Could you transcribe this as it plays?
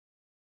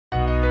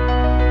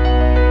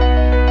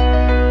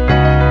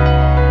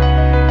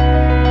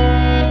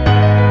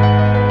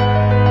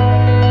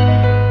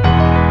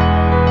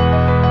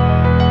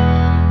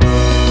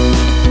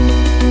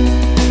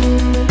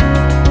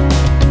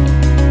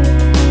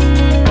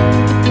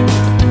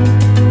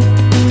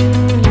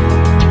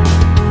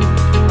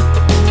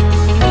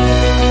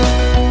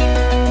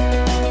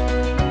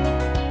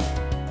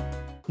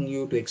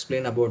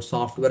explain about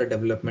software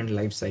development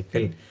life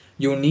cycle,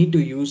 you need to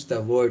use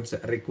the words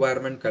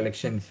requirement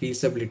collection,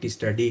 feasibility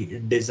study,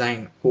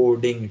 design,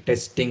 coding,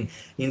 testing,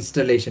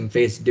 installation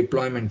phase,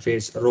 deployment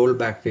phase,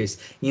 rollback phase.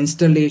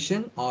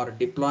 Installation or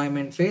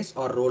deployment phase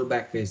or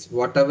rollback phase,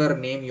 whatever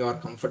name you are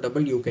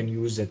comfortable, you can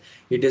use it.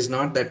 It is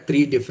not that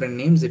three different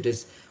names, it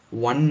is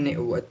one.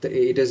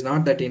 It is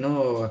not that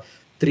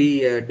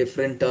three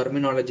different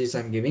terminologies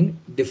I'm giving,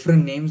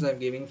 different names I'm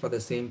giving for the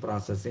same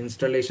process.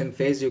 Installation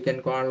phase you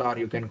can call, or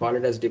you can call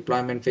it as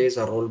deployment phase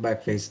or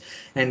rollback phase.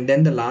 And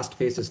then the last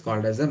phase is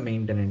called as a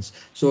maintenance.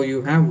 So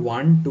you have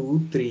 1,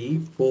 2, 3,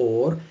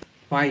 4,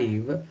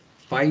 5,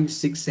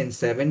 6 and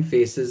 7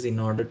 phases in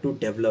order to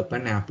develop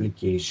an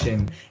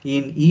application.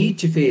 In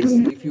each phase,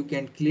 if you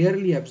can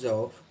clearly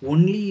observe,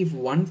 only if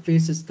one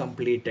phase is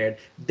completed,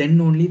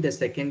 then only the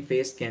second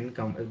phase can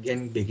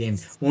begin.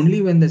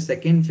 Only when the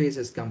second phase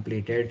is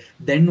completed,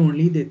 then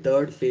only the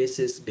third phase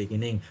is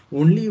beginning.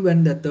 Only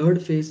when the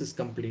third phase is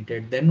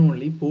completed, then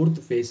only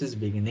fourth phase is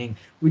beginning,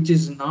 which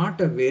is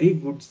not a very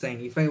good sign.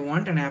 If I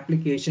want an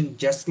application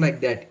just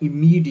like that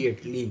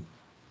immediately,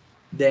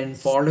 then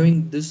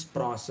following this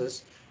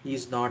process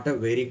is not a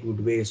very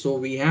good way. So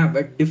we have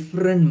a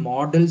different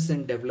models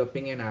in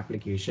developing an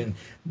application.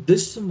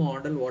 This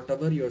model,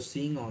 whatever you're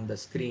seeing on the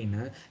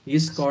screen,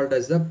 is called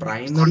as the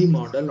primary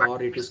model,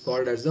 or it is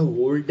called as the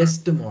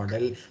oldest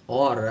model,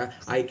 or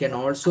I can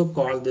also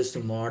call this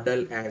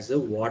model as a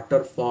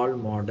waterfall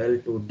model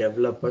to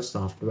develop a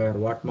software.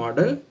 What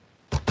model?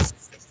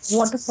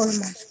 Waterfall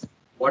model.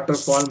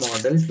 Waterfall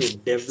model to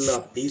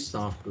develop the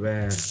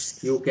software.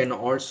 You can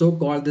also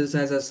call this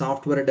as a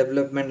software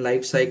development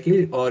life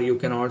cycle, or you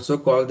can also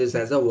call this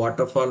as a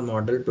waterfall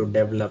model to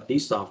develop the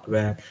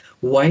software.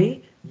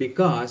 Why?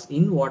 Because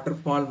in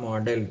waterfall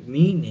model,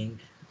 meaning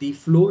the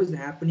flow is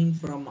happening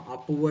from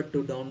upward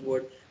to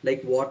downward,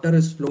 like water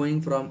is flowing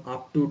from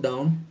up to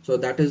down. So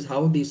that is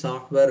how the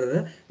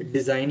software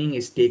designing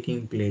is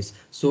taking place.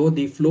 So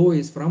the flow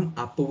is from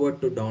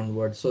upward to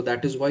downward. So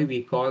that is why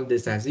we call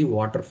this as a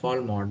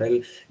waterfall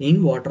model.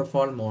 In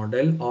waterfall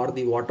model, or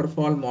the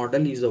waterfall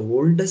model is the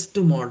oldest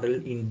model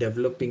in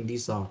developing the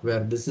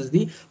software. This is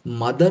the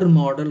mother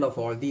model of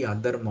all the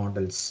other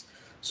models.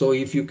 So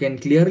if you can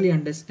clearly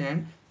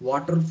understand,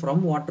 waterfall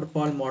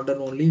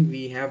model only,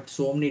 we have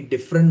so many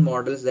different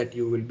models that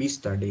you will be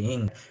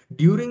studying.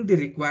 During the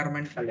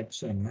requirement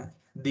collection,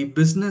 the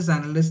business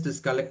analyst is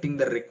collecting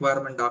the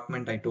requirement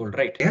document, I told,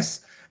 right?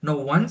 Yes. Now,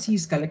 once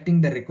he's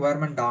collecting the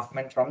requirement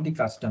document from the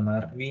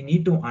customer, we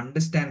need to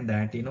understand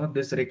that,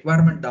 this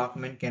requirement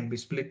document can be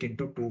split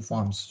into two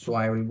forms. So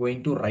I will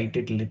going to write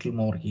it a little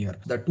more here.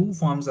 The two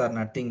forms are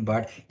nothing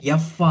but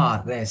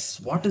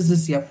FRS. What is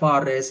this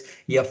FRS?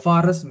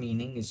 FRS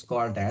meaning is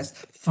called as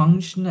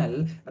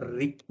functional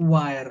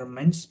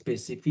requirement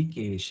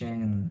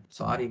specification.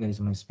 Sorry guys,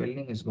 my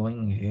spelling is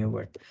going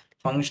hayward.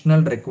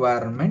 Functional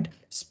requirement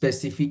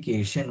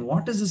specification.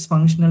 What is this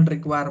functional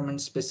requirement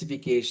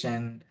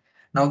specification?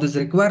 Now, this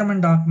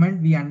requirement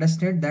document, we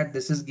understood that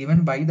this is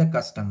given by the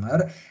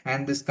customer,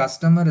 and this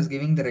customer is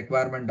giving the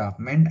requirement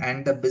document,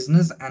 and the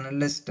business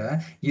analyst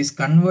is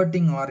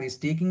converting, or is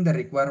taking the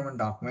requirement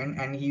document,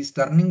 and he is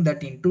turning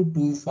that into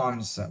two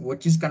forms.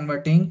 Which is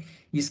converting?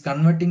 Is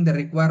converting the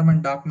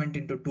requirement document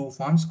into two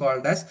forms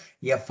called as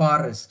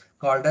FRS,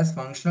 called as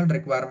functional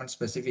requirement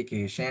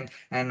specification,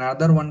 and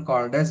another one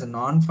called as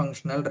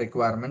non-functional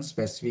requirement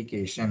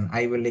specification.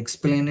 I will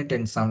explain it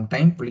in some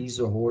time. Please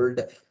hold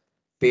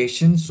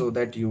patience so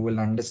that you will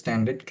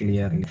understand it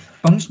clearly.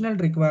 Functional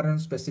requirement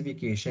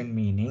specification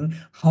meaning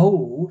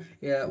how,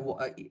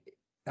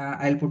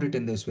 I'll put it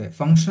in this way.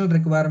 Functional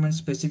requirement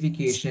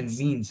specification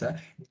means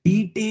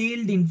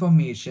detailed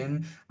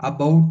information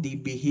about the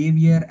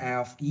behavior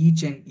of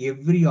each and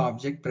every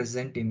object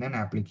present in an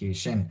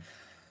application.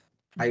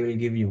 I will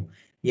give you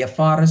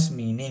FRS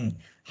meaning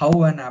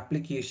how an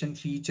application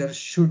feature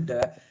should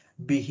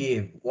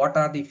behave. What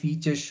are the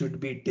features should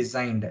be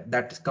designed?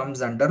 That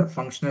comes under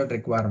functional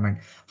requirement.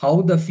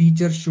 How the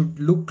feature should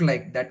look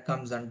like? That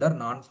comes under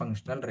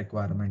non-functional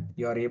requirement.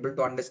 You are able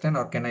to understand,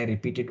 or can I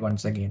repeat it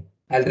once again?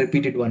 I'll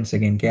repeat it once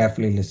again.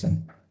 Carefully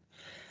listen.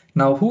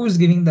 Now, who is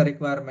giving the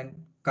requirement?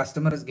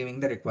 Customer is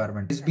giving the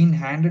requirement. It's been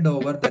handed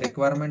over. The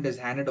requirement is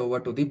handed over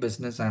to the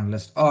business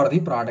analyst or the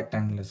product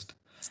analyst.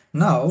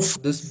 Now,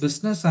 this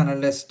business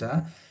analyst,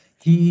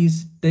 he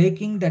is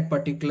taking that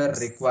particular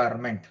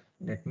requirement.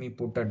 Let me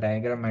put a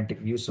diagrammatic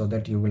view so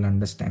that you will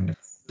understand it.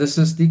 This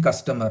is the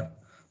customer.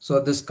 So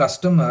this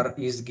customer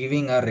is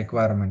giving a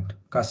requirement.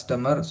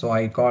 Customer. So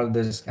I call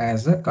this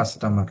as a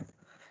customer.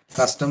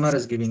 Customer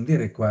is giving the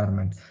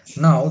requirement.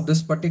 Now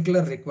this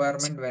particular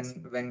requirement,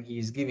 when he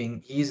is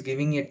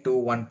giving it to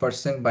one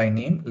person by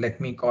name. Let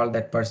me call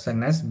that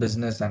person as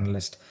business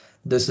analyst.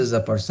 This is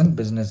a person,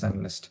 business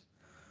analyst.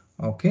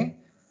 Okay,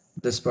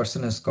 this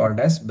person is called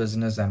as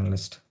business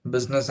analyst.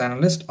 Business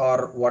analyst,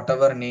 or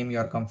whatever name you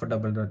are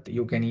comfortable with.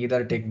 You can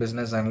either take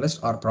business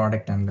analyst or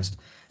product analyst.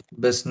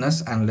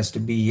 Business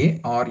analyst BA,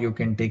 or you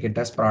can take it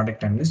as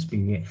product analyst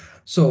BA.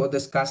 So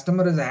this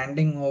customer is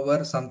handing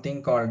over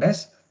something called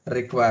as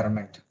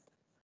requirement.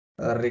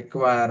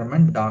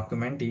 requirement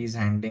document is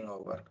handing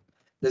over.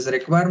 This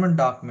requirement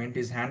document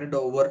is handed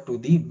over to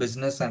the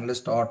business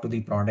analyst or to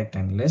the product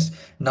analyst.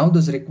 Now,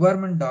 this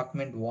requirement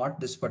document, what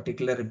this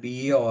particular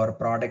BA or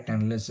product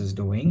analyst is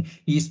doing,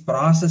 is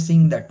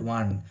processing that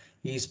one.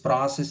 He is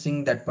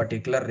processing that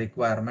particular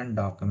requirement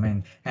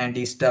document and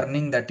is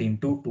turning that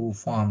into two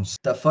forms.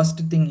 The first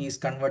thing he is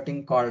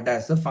converting called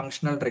as a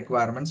functional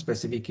requirement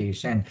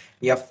specification,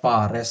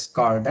 FRS,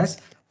 called as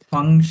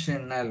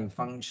functional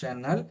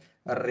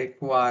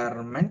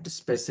requirement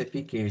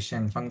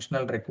specification.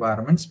 Functional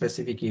requirement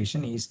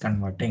specification is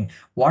converting.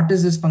 What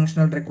is this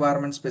functional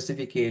requirement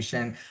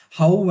specification?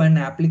 How an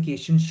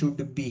application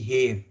should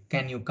behave?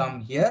 Can you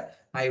come here?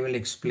 I will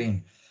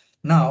explain.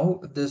 Now,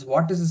 this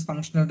what is this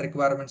functional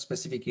requirement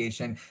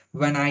specification?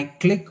 When I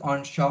click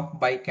on shop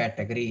by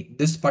category,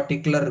 this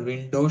particular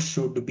window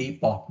should be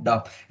popped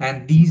up,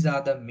 and these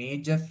are the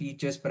major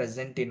features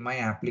present in my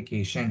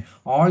application.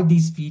 All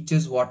these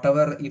features,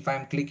 whatever, if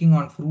I'm clicking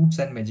on fruits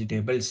and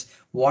vegetables,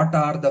 what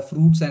are the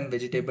fruits and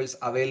vegetables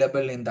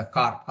available in the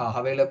cart,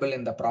 available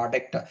in the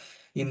product,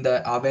 in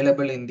the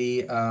available in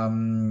the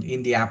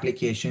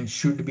application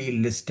should be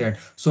listed.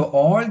 So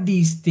all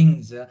these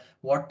things,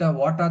 what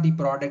are the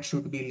products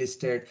should be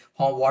listed,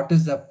 how, what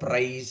is the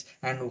price,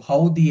 and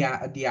how the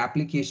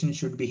application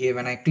should behave.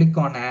 When I click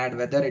on add,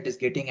 whether it is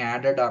getting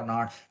added or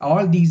not,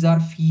 all these are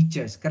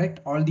features, correct?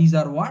 All these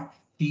are what?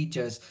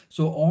 Features.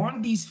 So all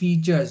these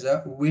features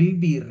will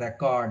be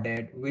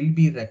recorded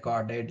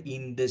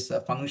in this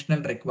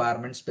functional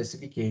requirement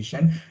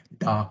specification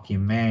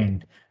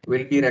document,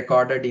 will be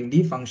recorded in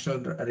the functional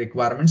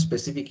requirement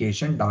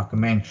specification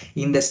document.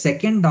 In the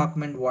second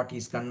document, what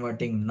is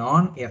converting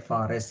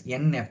non-FRS,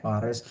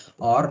 NFRS,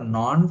 or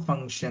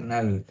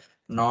non-functional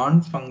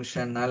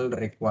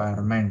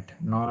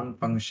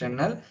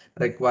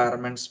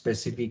requirement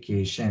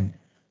specification.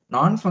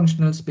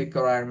 Non-functional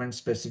requirement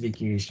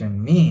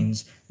specification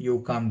means, you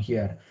come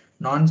here.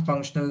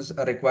 Non-functional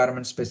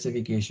requirement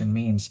specification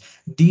means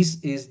this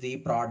is the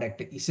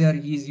product. Sir,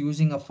 he is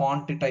using a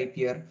font type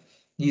here.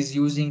 He is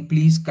using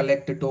please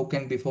collect a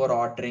token before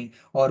ordering.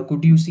 Or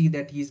could you see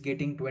that he's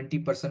getting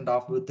 20%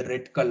 off with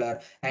red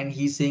color, and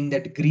he's saying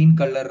that green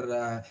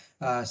color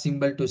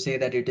symbol to say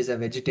that it is a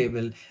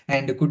vegetable.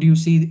 And could you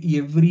see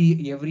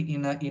every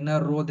in a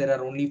row there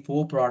are only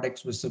 4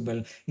 products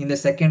visible. In the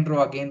second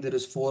row again there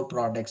is 4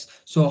 products.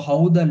 So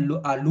how the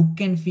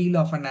look and feel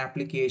of an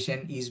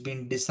application is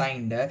being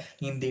designed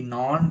in the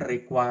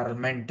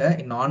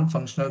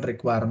non-functional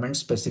requirement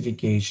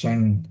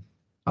specification.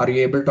 Are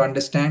you able to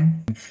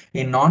understand?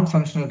 In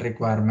non-functional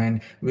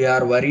requirement, we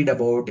are worried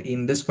about,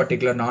 in this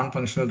particular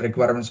non-functional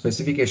requirement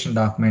specification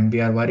document,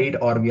 we are worried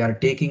or we are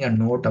taking a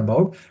note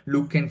about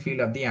look and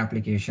feel of the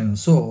application.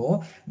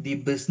 So the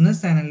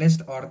business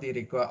analyst or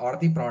the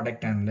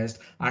product analyst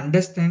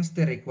understands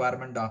the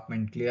requirement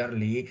document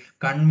clearly,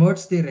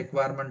 converts the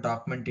requirement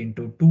document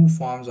into two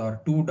forms or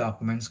two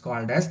documents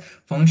called as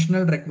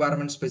functional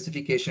requirement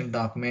specification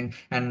document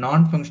and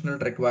non-functional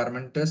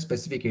requirement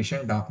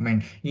specification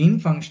document. In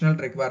functional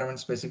requirement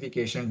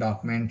specification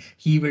document,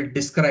 he will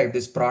describe,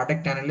 this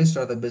product analyst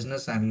or the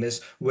business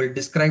analyst will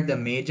describe the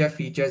major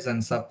features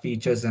and sub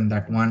features in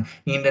that one.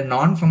 In the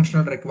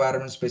non-functional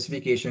requirement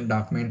specification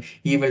document,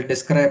 he will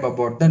describe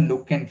about the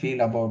look and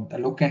feel, about the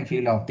look and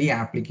feel of the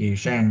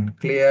application.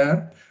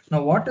 Clear?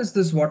 Now, what is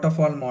this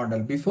waterfall model?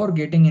 Before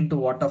getting into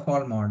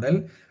waterfall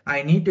model,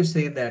 I need to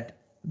say that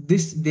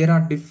there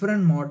are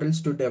different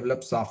models to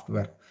develop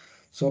software.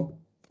 So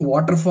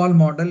waterfall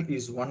model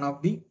is one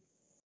of the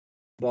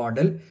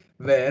model,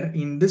 where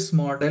in this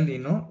model,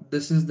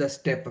 this is the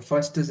step.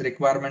 First is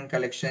requirement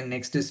collection,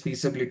 next is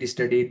feasibility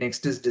study,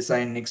 next is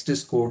design, next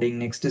is coding,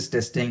 next is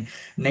testing,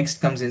 next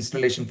comes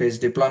installation phase,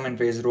 deployment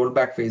phase,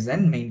 rollback phase,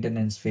 and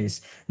maintenance phase.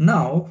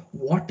 Now,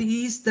 what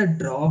is the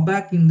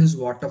drawback in this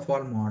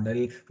waterfall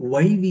model?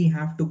 Why we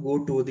have to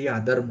go to the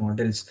other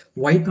models?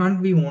 Why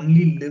can't we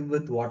only live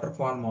with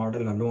waterfall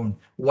model alone?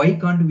 Why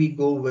are we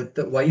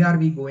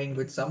going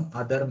with some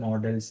other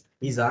models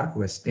is our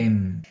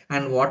question.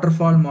 And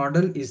waterfall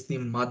model is the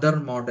mother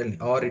model,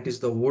 or it is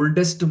the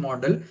oldest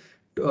model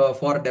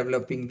for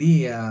developing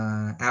the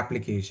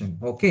application.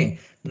 Okay.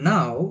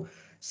 Now,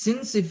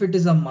 since if it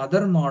is a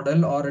mother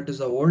model or it is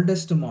the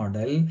oldest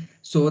model,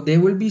 so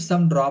there will be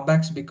some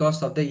drawbacks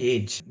because of the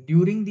age.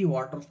 During the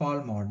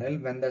waterfall model,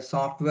 when the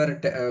software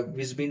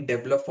is being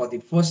developed for the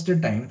first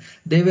time,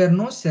 there were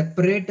no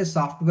separate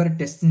software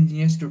test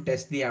engineers to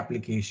test the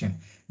application.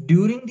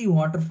 During the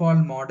waterfall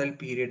model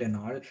period and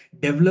all,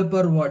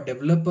 developer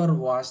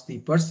was the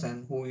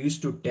person who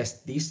used to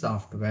test the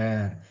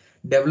software.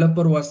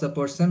 Developer was the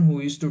person who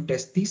used to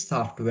test the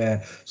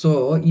software.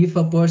 So if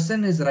a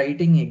person is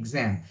writing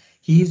exam,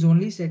 he is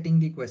only setting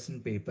the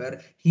question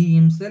paper. He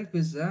himself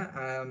is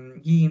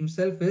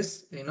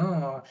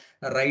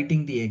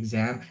writing the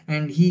exam,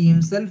 and he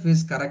himself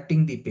is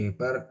correcting the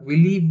paper.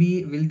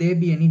 Will there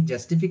be any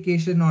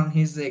justification on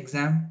his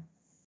exam?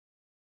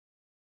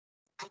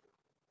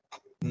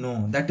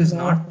 No, that is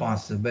No. not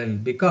possible,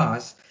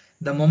 because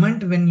The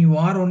moment when you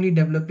are only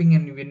developing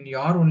and when you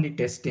are only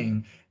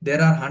testing,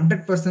 there are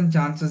 100%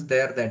 chances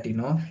there that,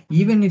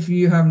 even if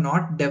you have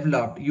not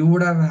developed, you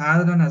would have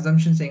had an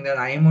assumption saying that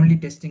I am only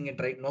testing it,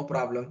 right? No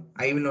problem.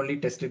 I will only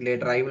test it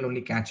later. I will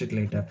only catch it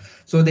later.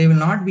 So there will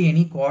not be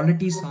any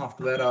quality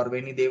software or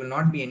any, there will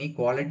not be any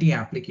quality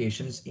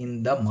applications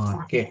in the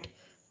market.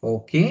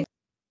 Okay.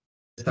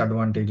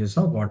 Disadvantages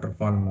of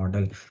waterfall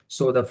model.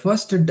 So the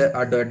first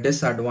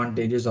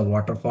disadvantages of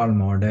waterfall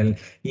model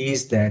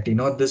is that,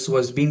 this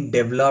was being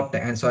developed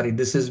and sorry,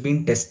 this has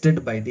been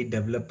tested by the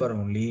developer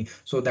only.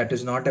 So that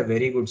is not a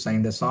very good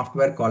sign. The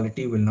software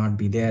quality will not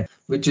be there,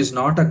 which is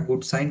not a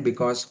good sign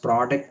because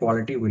product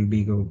quality will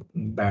be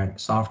bad.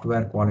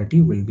 Software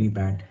quality will be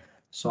bad.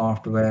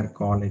 Software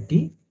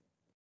quality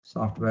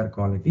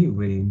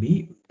will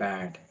be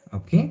bad.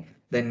 Okay.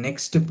 The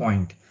next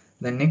point,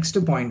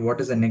 what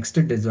is the next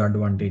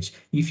disadvantage?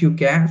 If you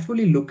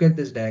carefully look at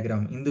this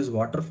diagram in this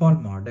waterfall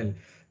model,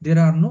 there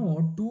are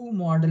no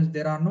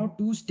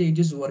two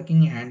stages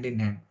working hand in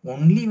hand.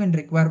 Only when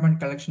requirement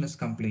collection is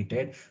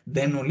completed,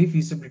 then only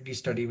feasibility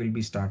study will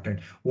be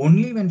started.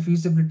 Only when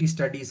feasibility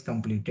study is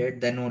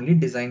completed, then only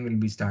design will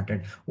be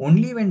started.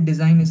 Only when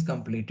design is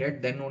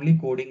completed, then only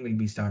coding will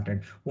be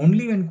started.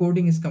 Only when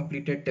coding is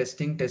completed,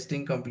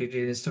 testing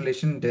completed,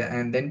 installation,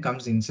 and then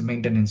comes in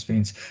maintenance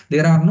phase.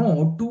 There are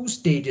no two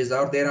stages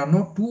or there are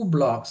no two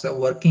blocks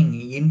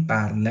working in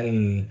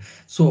parallel.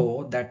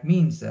 So that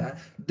means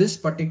this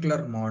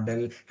particular model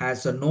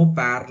has a no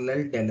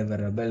parallel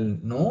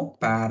deliverable. No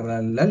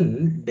parallel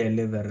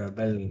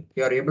deliverable.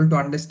 You are able to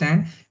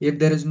understand? If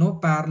there is no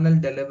parallel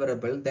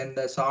deliverable, then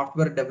the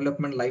software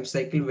development life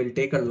cycle will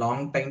take a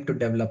long time to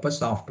develop a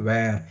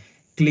software.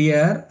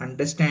 Clear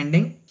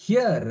understanding?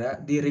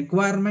 Here the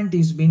requirement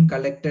is being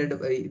collected,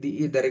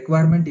 the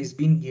requirement is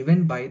being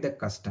given by the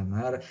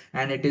customer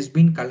and it is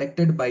being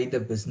collected by the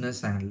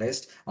business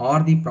analyst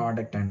or the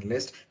product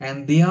analyst,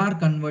 and they are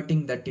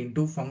converting that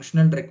into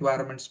functional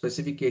requirement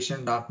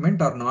specification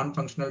document or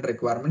non-functional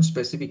requirement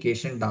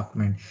specification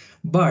document.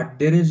 But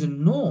there is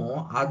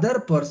no other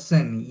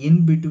person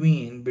in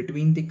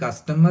between the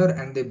customer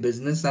and the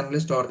business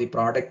analyst or the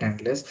product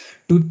analyst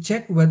to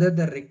check whether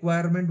the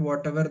requirement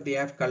whatever they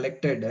have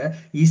collected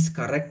is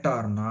correct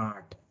or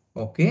not.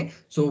 Okay,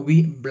 so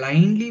we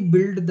blindly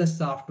build the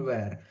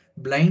software,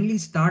 blindly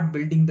start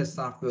building the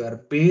software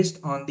based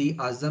on the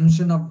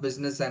assumption of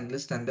business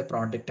analyst and the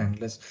product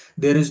analyst.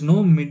 There is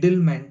no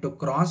middleman to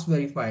cross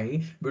verify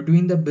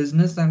between the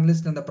business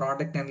analyst and the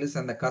product analyst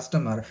and the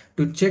customer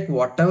to check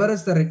whatever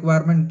is the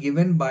requirement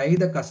given by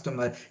the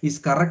customer is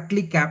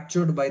correctly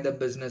captured by the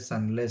business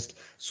analyst.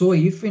 So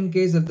if in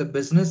case of the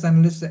business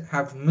analysts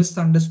have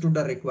misunderstood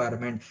a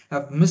requirement,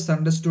 have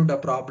misunderstood a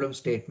problem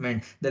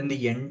statement, then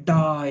the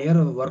entire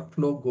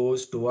workflow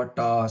goes to a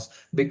toss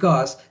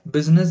because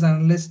business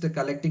analyst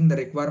collecting the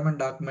requirement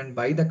document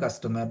by the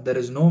customer, there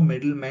is no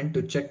middleman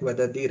to check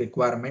whether the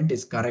requirement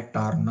is correct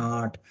or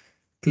not.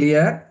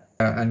 Clear?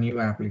 A new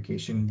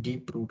application,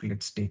 Deeproot.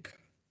 Let's take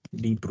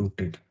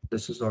Deeprooted.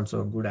 This is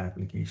also a good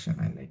application.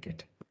 I like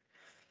it.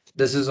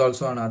 This is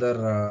also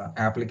another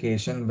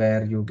application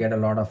where you get a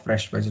lot of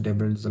fresh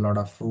vegetables, a lot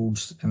of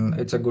fruits, and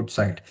it's a good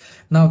site.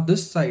 Now,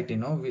 this site,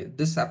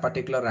 this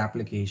particular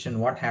application,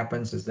 what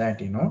happens is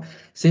that,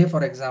 say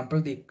for example,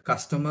 the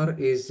customer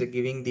is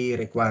giving the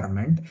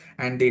requirement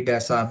and the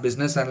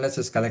business analyst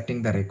is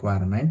collecting the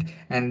requirement,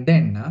 and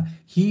then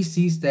he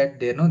sees that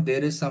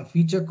there is some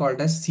feature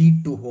called as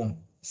seed to home.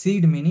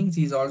 Seed meaning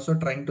he's also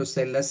trying to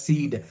sell a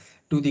seed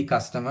to the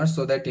customer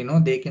so that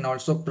they can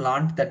also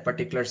plant that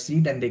particular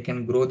seed and they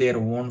can grow their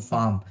own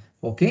farm.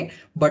 Okay,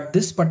 but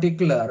this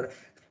particular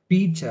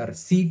feature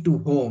seed to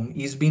home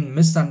is being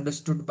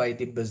misunderstood by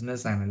the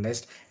business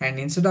analyst, and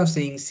instead of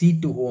saying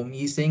seed to home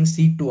he's saying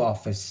seed to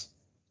office,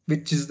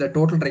 which is the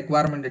total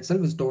requirement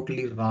itself is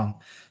totally wrong.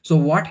 So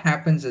what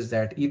happens is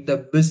that if the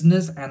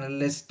business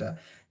analyst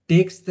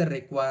takes the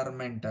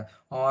requirement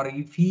or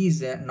if he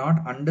is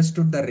not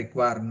understood the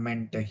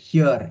requirement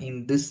here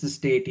in this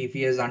state, if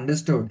he has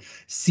understood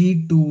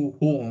seed to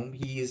home,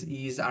 he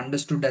is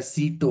understood as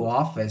seed to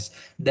office,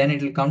 then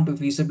it will come to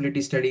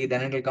feasibility study,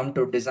 then it will come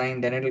to design,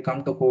 then it will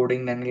come to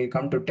coding, then it will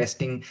come to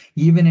testing.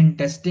 Even in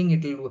testing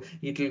it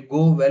will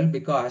go well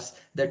because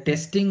the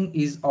testing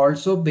is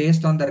also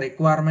based on the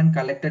requirement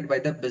collected by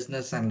the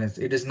business analyst.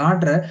 It is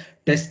not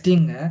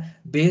testing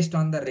based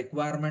on the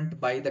requirement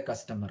by the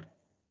customer.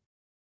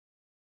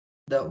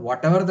 The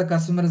whatever the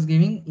customer is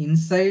giving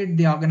inside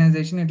the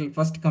organization, it will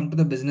first come to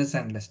the business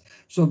analyst.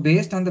 So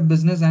based on the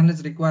business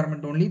analyst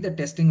requirement only the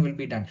testing will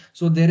be done.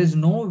 So there is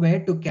no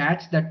way to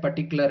catch that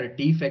particular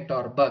defect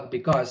or bug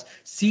because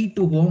C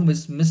to home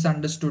is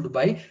misunderstood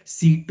by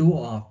C to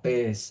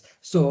office.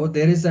 So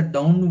there is a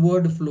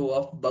downward flow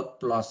of bug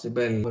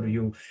possible for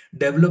you.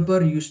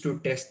 Developer used to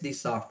test the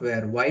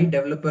software. Why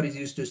developer is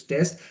used to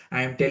test?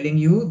 I am telling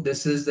you,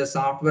 this is the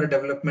software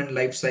development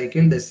life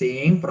cycle. The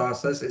same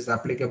process is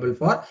applicable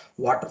for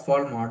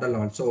waterfall model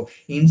also.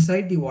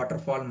 Inside the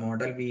waterfall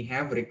model, we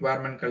have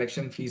requirement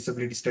collection,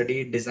 feasibility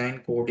study,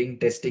 design, coding,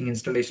 testing,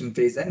 installation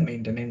phase, and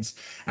maintenance.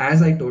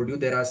 As I told you,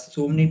 there are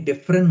so many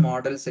different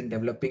models in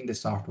developing the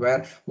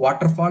software.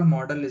 Waterfall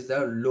model is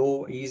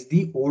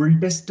the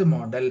oldest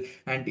model,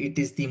 and it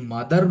is the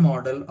mother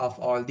model of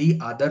all the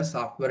other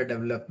software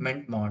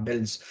development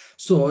models.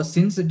 So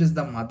since it is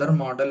the mother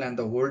model and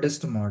the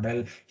oldest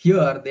model,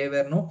 here there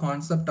were no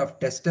concept of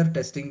tester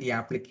testing the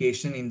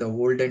application in the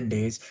olden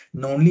days.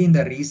 Only in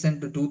the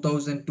recent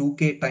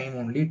 2002K time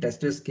only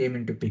testers came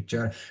into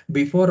picture.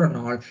 Before and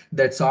all,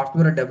 that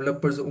software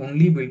developers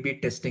only will be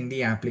testing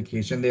the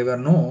application. There were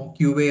no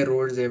QA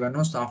roles, there were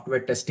no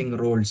software testing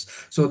roles.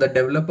 So the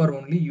developer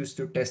only used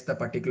to test the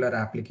particular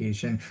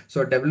application.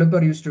 So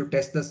developer used to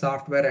test the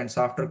software and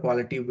software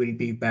quality will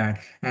be bad.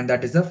 And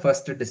that is the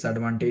first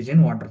disadvantage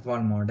in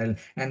waterfall model.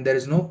 And there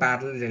is no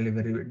parallel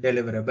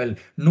deliverable.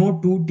 No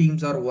two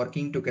teams are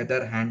working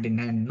together hand in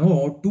hand.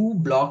 No two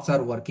blocks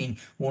are working.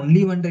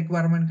 Only when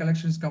requirement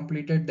collection is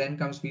completed, then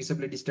comes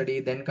feasibility study,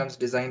 then comes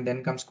design,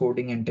 then comes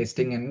coding and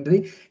testing and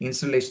the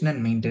installation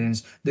and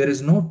maintenance. There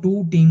is no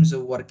two teams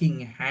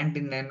working hand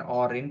in hand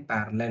or in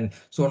parallel.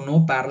 So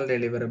no parallel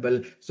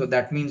deliverable. So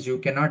that means you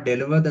cannot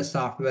deliver the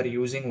software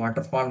using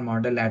waterfall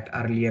model at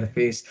earlier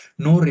phase.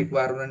 No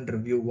requirement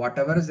review.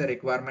 Whatever is the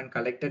requirement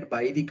collected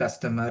by the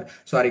customer,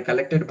 sorry,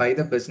 collected by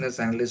the business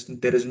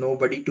analyst, there is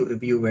nobody to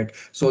review it.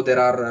 So there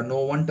are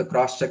no one to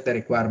cross check the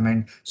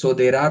requirement. So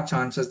there are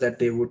chances that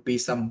there would be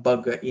some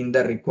bug in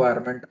the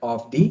requirement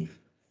of the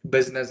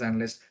business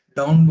analyst.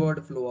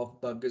 Downward flow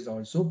of bug is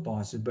also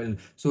possible.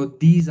 So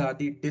these are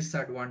the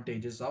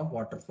disadvantages of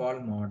waterfall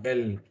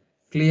model.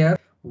 Clear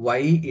why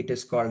it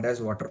is called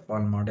as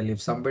waterfall model?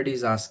 If somebody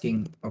is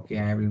asking, okay,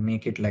 I will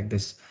make it like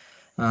this.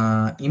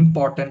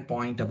 Important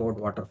point about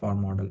waterfall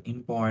model.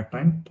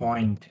 Important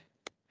point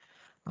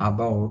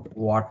about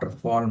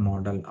waterfall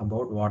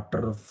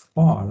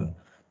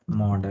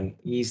model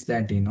is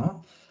that,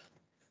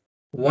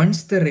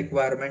 once the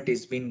requirement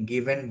is been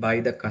given by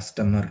the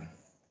customer,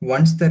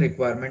 once the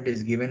requirement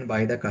is given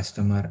by the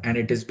customer and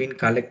it has been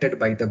collected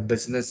by the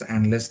business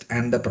analyst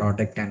and the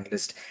product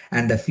analyst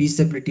and the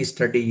feasibility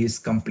study is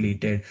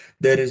completed,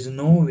 there is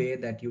no way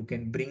that you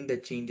can bring the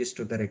changes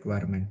to the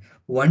requirement.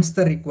 Once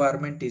the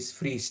requirement is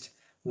freezed,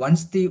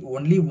 once the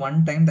only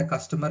one time the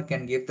customer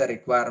can give the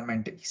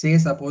requirement, say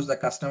suppose the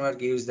customer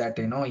gives that,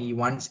 he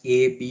wants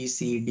A, B,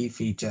 C, D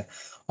feature.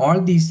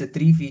 All these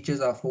three features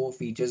or four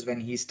features,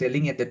 when he's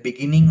telling at the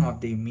beginning of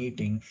the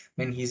meeting,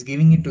 when he's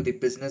giving it to the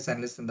business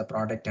analyst and the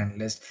product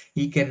analyst,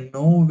 he can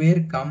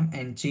nowhere come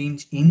and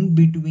change in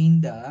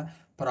between the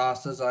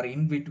process or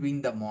in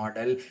between the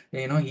model.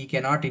 He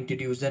cannot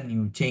introduce a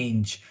new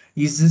change.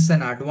 Is this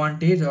an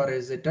advantage or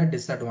is it a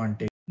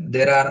disadvantage?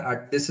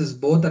 This is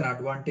both an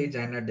advantage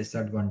and a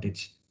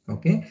disadvantage.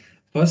 Okay.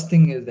 First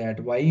thing is that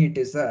why it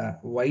is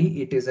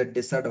a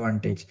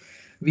disadvantage.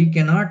 We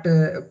cannot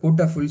put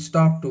a full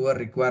stop to a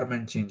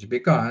requirement change,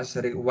 because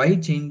why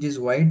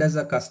does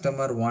a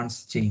customer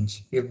wants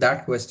change? If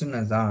that question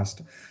is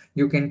asked,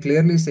 you can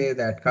clearly say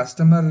that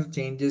customer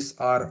changes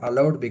are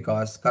allowed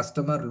because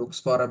customer looks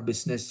for a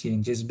business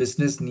change, his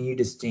business need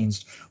is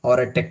changed, or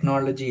a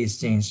technology is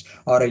changed,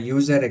 or a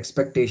user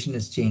expectation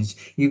is changed.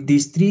 If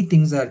these three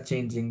things are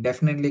changing,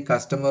 definitely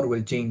customer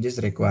will change his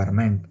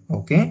requirement.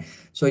 Okay.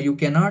 So you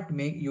cannot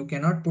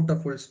put a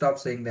full stop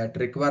saying that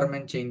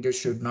requirement changes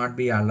should not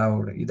be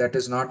allowed. That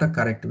is not a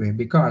correct way,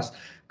 because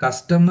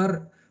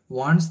customer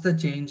wants the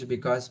change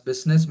because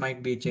business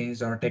might be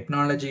changed, or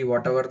technology,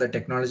 whatever the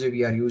technology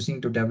we are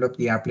using to develop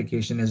the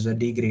application is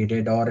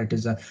degraded, or it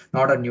is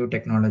not a new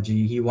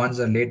technology. He wants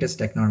the latest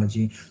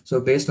technology.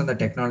 So based on the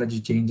technology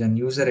change and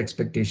user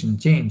expectation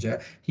change,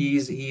 he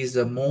is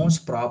the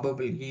most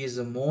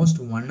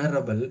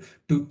vulnerable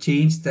to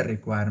change the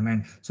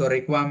requirement. So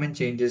requirement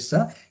changes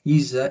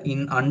is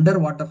in under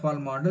waterfall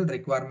model,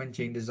 requirement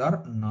changes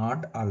are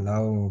not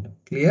allowed.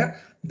 Clear?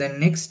 The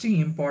next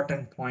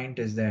important point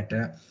is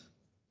that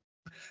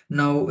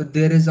now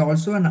there is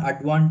also an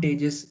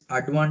advantage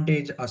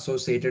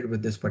associated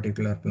with this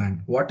particular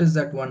plan. What is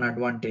that one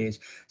advantage?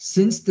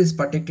 Since this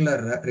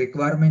particular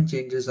requirement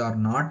changes are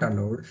not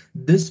allowed,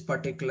 this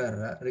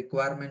particular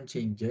requirement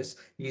changes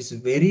is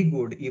very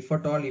good if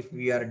at all if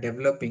we are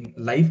developing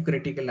life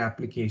critical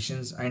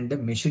applications and the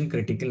mission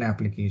critical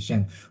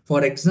application.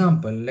 For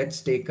example,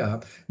 let's take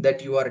up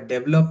that you are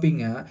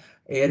developing a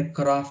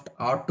aircraft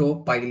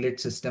autopilot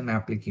system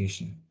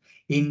application.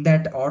 In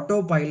that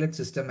autopilot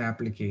system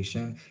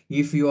application,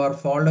 if you are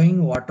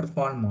following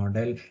waterfall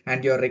model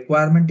and your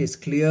requirement is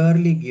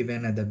clearly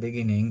given at the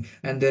beginning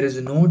and there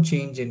is no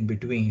change in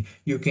between,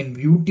 you can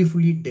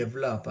beautifully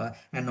develop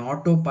an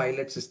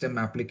autopilot system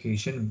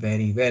application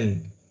very well.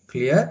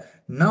 Clear?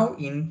 Now,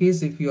 in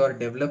case if you are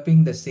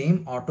developing the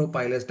same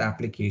autopilot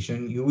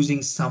application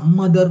using some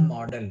other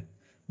model,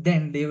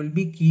 then they will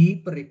be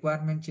keep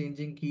requirement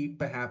changing,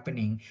 keep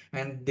happening,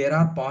 and there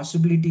are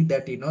possibility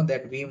that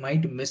that we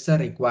might miss a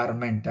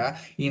requirement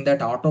in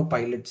that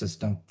autopilot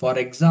system. For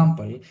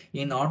example,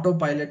 in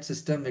autopilot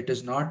system,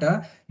 it's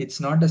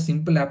not a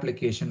simple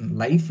application.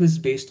 Life is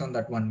based on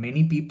that one.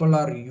 Many people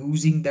are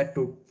using that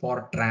to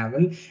for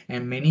travel,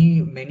 and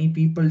many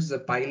people's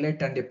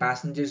pilot and the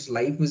passengers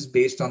life is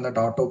based on that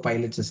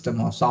autopilot system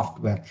or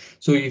software.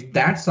 So if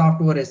that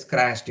software is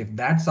crashed, if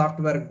that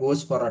software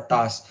goes for a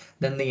toss,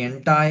 then the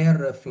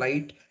entire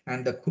flight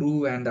and the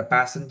crew and the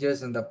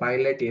passengers and the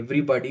pilot,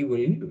 everybody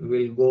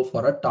will go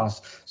for a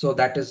toss. So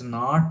that is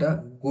not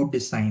a good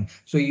design.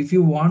 So if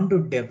you want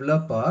to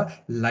develop a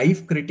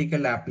life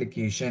critical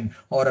application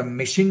or a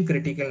mission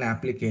critical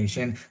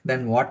application,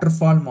 then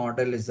waterfall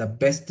model is the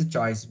best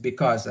choice,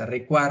 because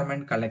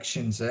requirement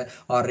collections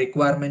or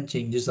requirement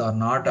changes are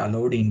not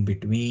allowed in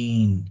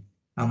between.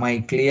 Am I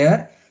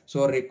clear?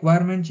 So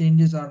requirement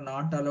changes are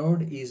not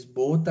allowed is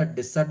both a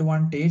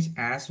disadvantage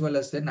as well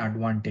as an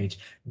advantage.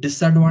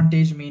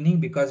 Disadvantage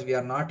meaning because we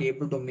are not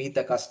able to meet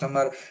the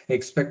customer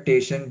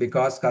expectation,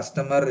 because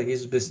customer,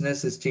 his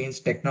business is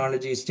changed,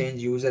 technology is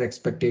changed, user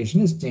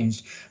expectation is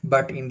changed.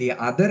 But in the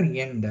other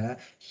end,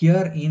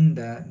 here in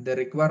the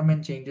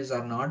requirement changes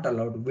are not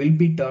allowed will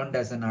be turned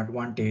as an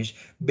advantage,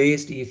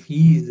 based if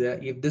he is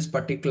if this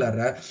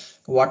particular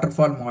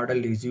waterfall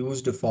model is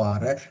used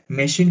for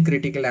mission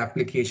critical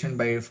application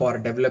by for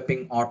developing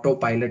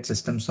autopilot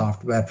system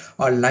software,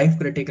 or life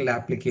critical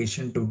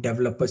application to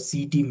develop a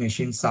CT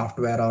machine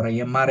software or a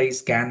MRI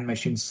scan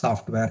machine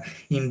software.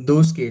 In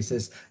those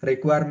cases,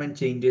 requirement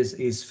changes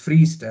is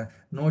freezed.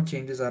 No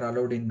changes are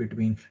allowed in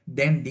between.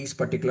 Then this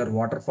particular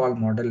waterfall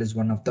model is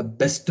one of the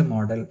best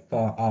model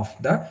for of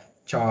the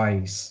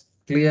choice.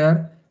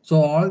 Clear?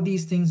 So all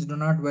these things, do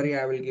not worry,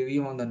 I will give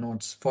you on the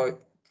notes. For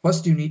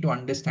first, you need to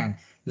understand,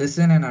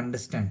 listen and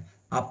understand.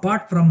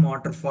 Apart from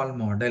waterfall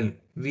model,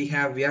 we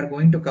are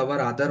going to cover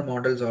other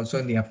models also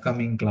in the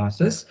upcoming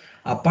classes.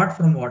 Apart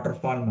from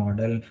waterfall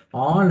model,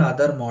 all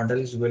other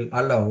models will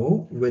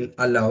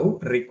allow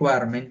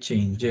requirement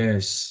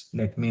changes.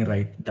 Let me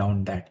write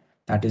down that.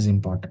 That is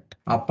important.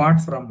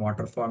 Apart from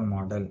waterfall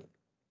model,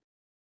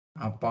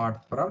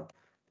 apart from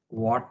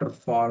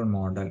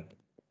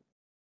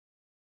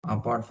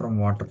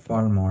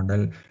waterfall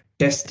model,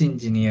 test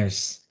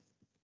engineers,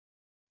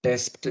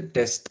 test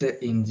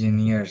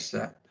engineers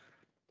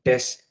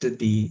test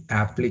the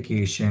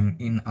application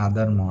in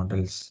other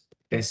models.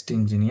 Test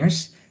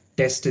engineers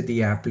test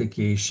the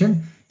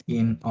application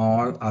in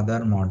all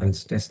other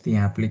models. Test the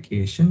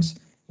applications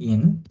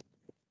in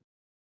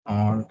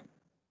all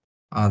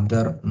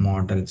other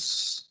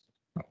models.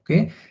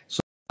 Okay. So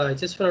I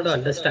just wanted to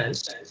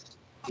understand.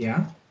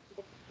 yeah.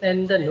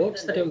 And the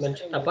notes that you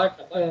mentioned, apart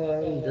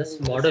from this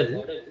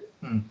model,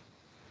 Hmm.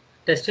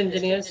 test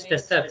engineers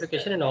test the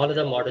application in all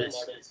other models.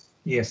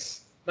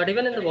 Yes. But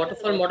even in the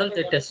waterfall model,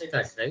 they test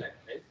that, right?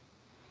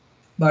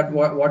 But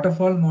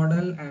waterfall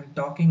model, I'm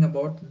talking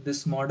about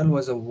this model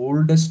was a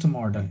oldest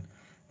model.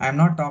 I'm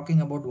not talking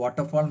about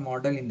waterfall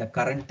model in the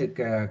current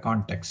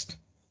context.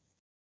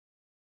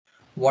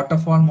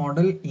 Waterfall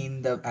model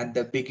in the at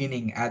the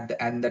beginning, at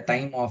the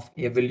time of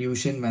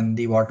evolution, when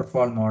the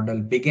waterfall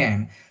model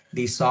began,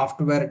 the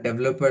software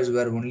developers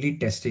were only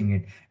testing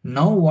it.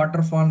 Now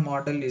waterfall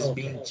model is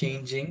Okay. being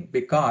changing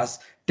because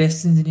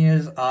test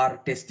engineers are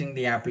testing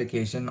the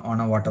application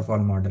on a waterfall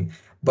model.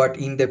 But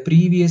in the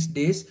previous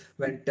days,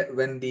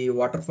 when the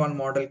waterfall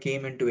model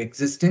came into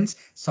existence,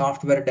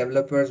 software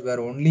developers were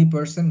only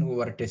person who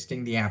were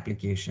testing the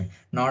application,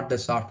 not the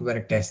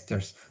software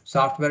testers.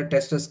 Software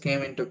testers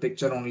came into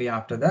picture only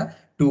after the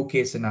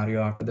 2K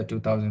scenario, after the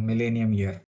 2000 millennium year.